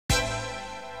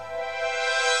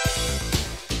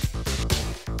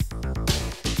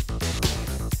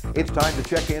It's time to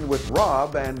check in with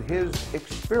Rob and his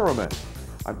experiment.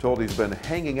 I'm told he's been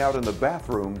hanging out in the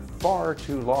bathroom far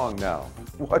too long now.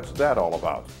 What's that all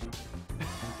about?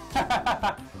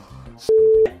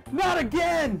 Not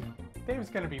again! Dave's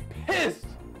gonna be pissed.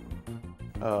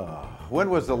 When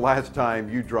was the last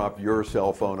time you dropped your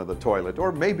cell phone in the toilet,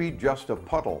 or maybe just a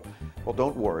puddle? Well,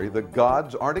 don't worry, the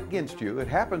gods aren't against you. It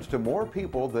happens to more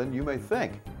people than you may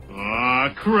think.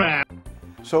 Aw, crap!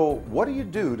 So what do you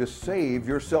do to save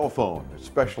your cell phone,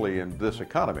 especially in this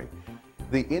economy?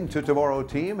 The Into Tomorrow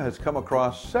team has come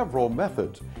across several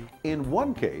methods. In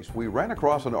one case, we ran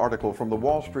across an article from the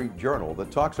Wall Street Journal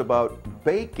that talks about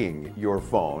baking your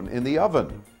phone in the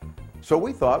oven. So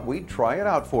we thought we'd try it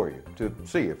out for you to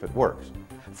see if it works.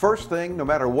 First thing, no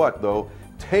matter what though,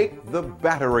 take the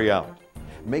battery out.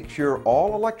 Make sure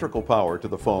all electrical power to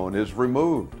the phone is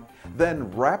removed.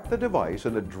 Then wrap the device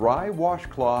in a dry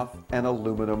washcloth and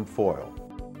aluminum foil.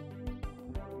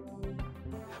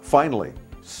 Finally,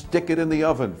 stick it in the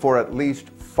oven for at least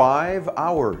 5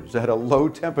 hours at a low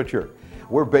temperature.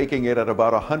 We're baking it at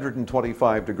about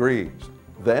 125 degrees.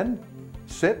 Then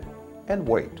sit and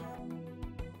wait.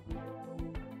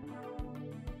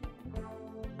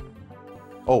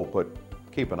 Oh, but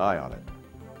keep an eye on it.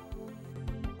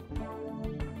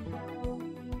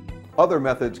 Other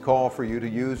methods call for you to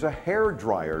use a hair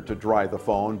dryer to dry the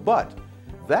phone, but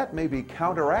that may be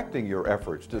counteracting your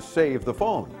efforts to save the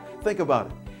phone. Think about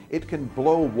it. It can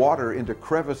blow water into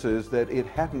crevices that it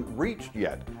hadn't reached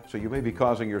yet, so you may be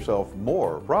causing yourself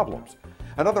more problems.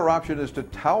 Another option is to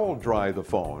towel dry the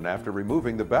phone after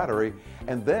removing the battery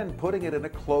and then putting it in a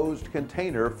closed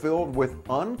container filled with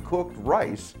uncooked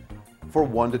rice for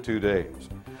 1 to 2 days.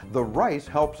 The rice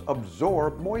helps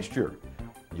absorb moisture.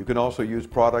 You can also use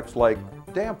products like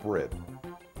damp rid.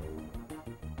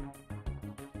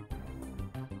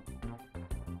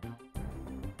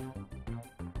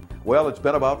 Well, it's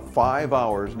been about 5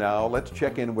 hours now. Let's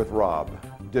check in with Rob.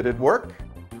 Did it work?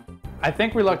 I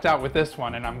think we lucked out with this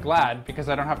one, and I'm glad because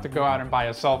I don't have to go out and buy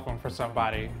a cell phone for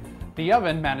somebody. The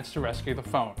oven managed to rescue the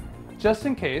phone. Just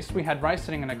in case, we had rice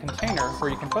sitting in a container where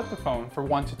you can put the phone for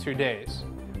 1 to 2 days.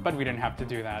 But we didn't have to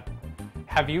do that.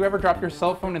 Have you ever dropped your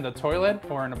cell phone in the toilet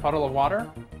or in a puddle of water?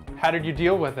 How did you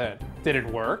deal with it? Did it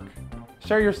work?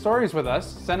 Share your stories with us.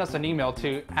 Send us an email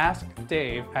to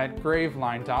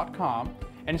askdave@graveline.com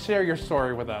and share your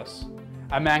story with us.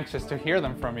 I'm anxious to hear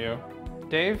them from you.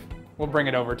 Dave, we'll bring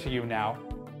it over to you now.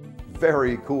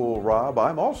 Very cool, Rob.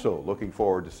 I'm also looking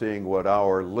forward to seeing what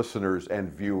our listeners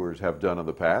and viewers have done in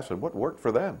the past and what worked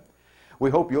for them. We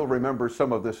hope you'll remember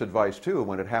some of this advice too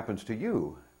when it happens to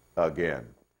you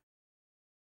again.